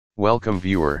Welcome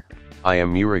viewer, I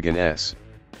am Murugan S.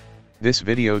 This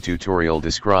video tutorial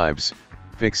describes,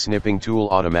 fix snipping tool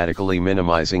automatically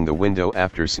minimizing the window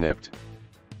after snipped.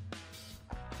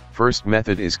 First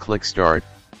method is click Start,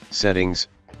 Settings,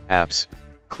 Apps,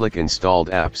 click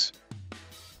Installed Apps.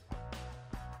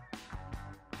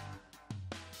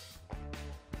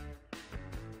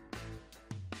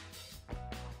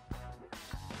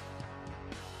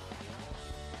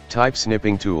 Type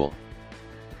Snipping tool.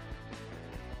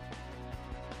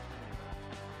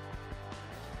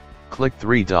 Click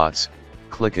 3 dots,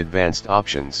 click Advanced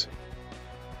Options.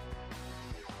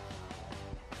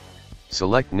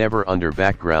 Select Never under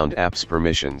Background Apps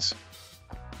Permissions.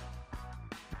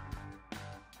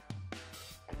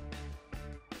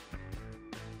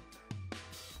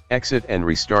 Exit and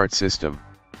restart system.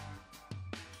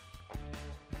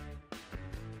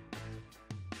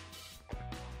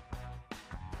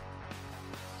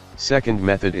 Second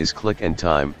method is click End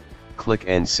Time, click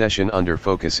End Session under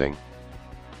Focusing.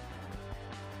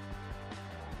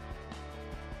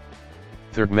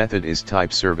 Third method is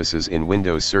type Services in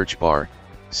Windows search bar,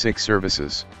 6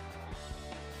 services.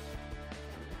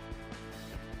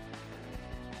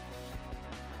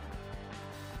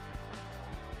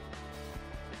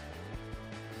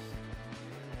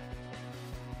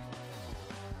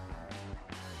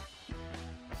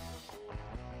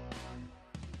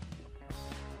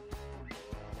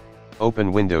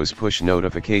 Open Windows Push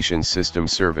Notification System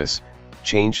Service,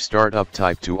 change Startup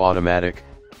type to Automatic,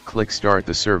 click Start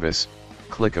the service,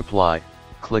 click Apply,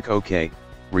 click OK,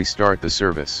 restart the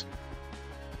service.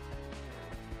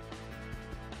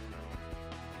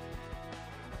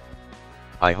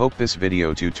 I hope this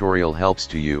video tutorial helps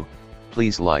to you.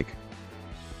 Please like,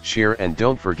 share and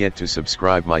don't forget to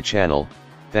subscribe my channel.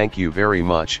 Thank you very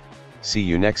much. See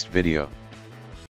you next video.